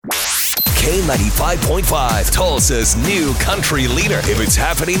K95.5, Tulsa's new country leader. If it's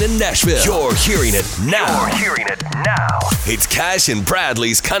happening in Nashville, you're hearing it now. It's Cash and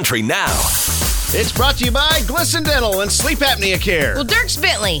Bradley's Country Now. It's brought to you by Glisten Dental and Sleep Apnea Care. Well, Dierks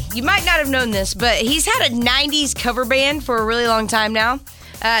Bentley, you might not have known this, but he's had a 90s cover band for a really long time now.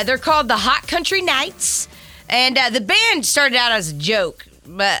 They're called the Hot Country Knights. And the band started out as a joke,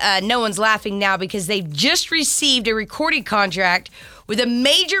 but no one's laughing now because they've just received a recording contract with a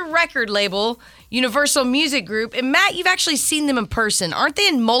major record label, Universal Music Group. And Matt, you've actually seen them in person. Aren't they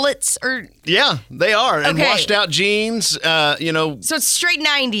in mullets? Yeah, they are. And washed out jeans, So it's straight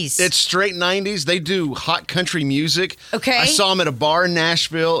 90s. It's straight 90s. They do hot country music. Okay. I saw them at a bar in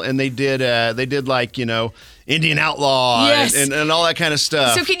Nashville, and they did Indian Outlaw and all that kind of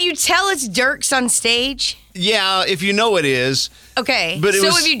stuff. So can you tell it's Dierks on stage? Yeah, if you know it is. Okay. But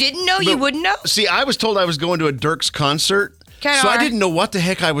if you didn't know, you wouldn't know? See, I was told I was going to a Dierks concert, I didn't know what the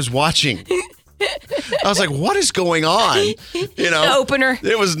heck I was watching. I was like, what is going on? The opener.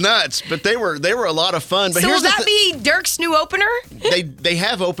 It was nuts, but they were a lot of fun. But so will that be Dierks' new opener? They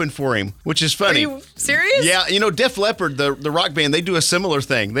have opened for him, which is funny. Are you serious? Yeah, Def Leppard, the rock band, they do a similar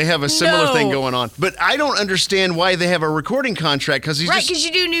thing. They have a similar thing going on. But I don't understand why they have a recording contract because because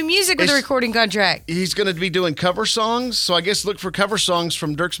you do new music with a recording contract. He's going to be doing cover songs, so I guess look for cover songs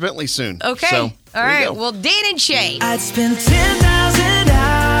from Dierks Bentley soon. Okay. So, all right. Well, Dan and Shay. I'd spend 10,000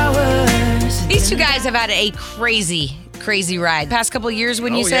 hours. These two guys have had a crazy ride. Past couple of years,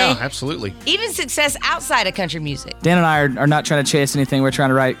 wouldn't you say? Yeah, absolutely. Even success outside of country music. Dan and I are not trying to chase anything. We're trying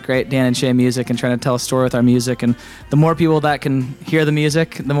to write great Dan and Shay music and trying to tell a story with our music. And the more people that can hear the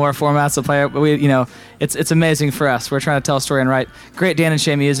music, the more formats will play. It's amazing for us. We're trying to tell a story and write great Dan and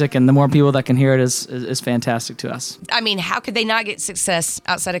Shay music, and the more people that can hear it is fantastic to us. I mean, how could they not get success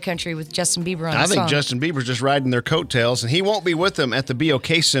outside of country with Justin Bieber on the song? I think Justin Bieber's just riding their coattails, and he won't be with them at the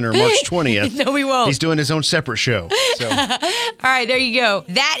BOK Center March 20th. No, he won't. He's doing his own separate show. So. All right, there you go.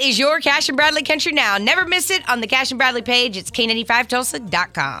 That is your Cash and Bradley Country Now. Never miss it on the Cash and Bradley page. It's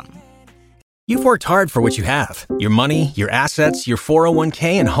K95Tulsa.com. You've worked hard for what you have. Your money, your assets, your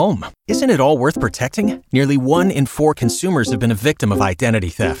 401k, and home. Isn't it all worth protecting? Nearly 1 in 4 consumers have been a victim of identity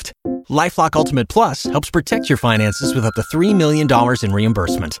theft. LifeLock Ultimate Plus helps protect your finances with up to $3 million in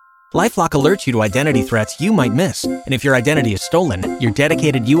reimbursement. LifeLock alerts you to identity threats you might miss. And if your identity is stolen, your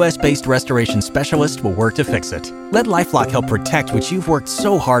dedicated U.S.-based restoration specialist will work to fix it. Let LifeLock help protect what you've worked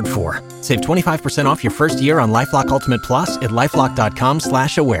so hard for. Save 25% off your first year on LifeLock Ultimate Plus at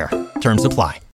LifeLock.com/aware. Terms apply.